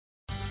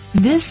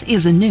This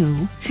is a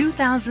new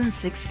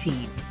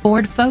 2016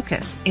 Ford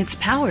Focus. It's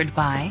powered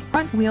by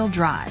front-wheel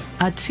drive,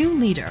 a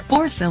 2-liter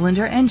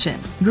 4-cylinder engine.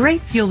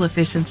 Great fuel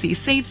efficiency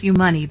saves you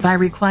money by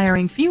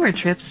requiring fewer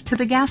trips to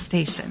the gas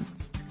station.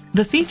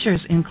 The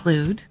features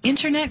include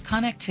internet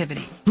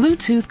connectivity,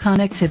 Bluetooth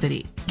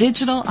connectivity,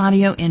 digital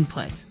audio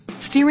input,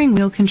 steering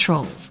wheel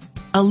controls,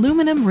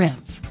 aluminum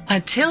rims, a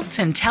tilt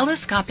and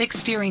telescopic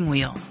steering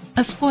wheel,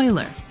 a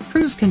spoiler,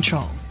 cruise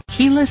control,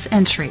 keyless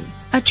entry,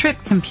 a trip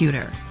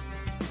computer.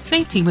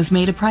 Safety was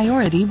made a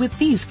priority with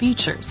these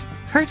features: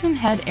 curtain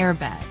head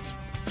airbags,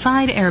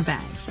 side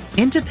airbags,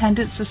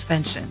 independent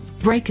suspension,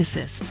 brake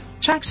assist,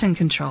 traction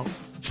control,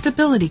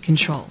 stability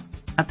control,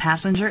 a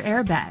passenger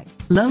airbag,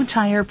 low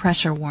tire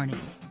pressure warning,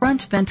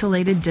 front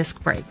ventilated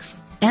disc brakes,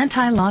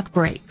 anti-lock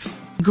brakes.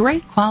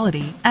 Great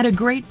quality at a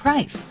great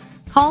price.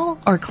 Call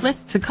or click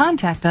to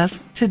contact us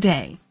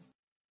today.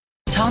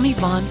 Tommie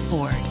Vaughn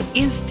Ford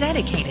is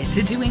dedicated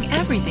to doing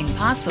everything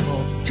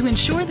possible to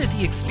ensure that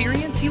the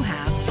experience you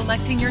have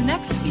selecting your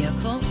next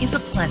vehicle is a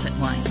pleasant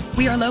one.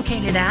 We are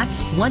located at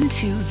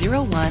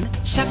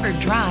 1201 Shepherd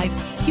Drive,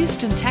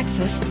 Houston,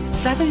 Texas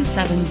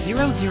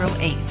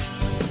 77008.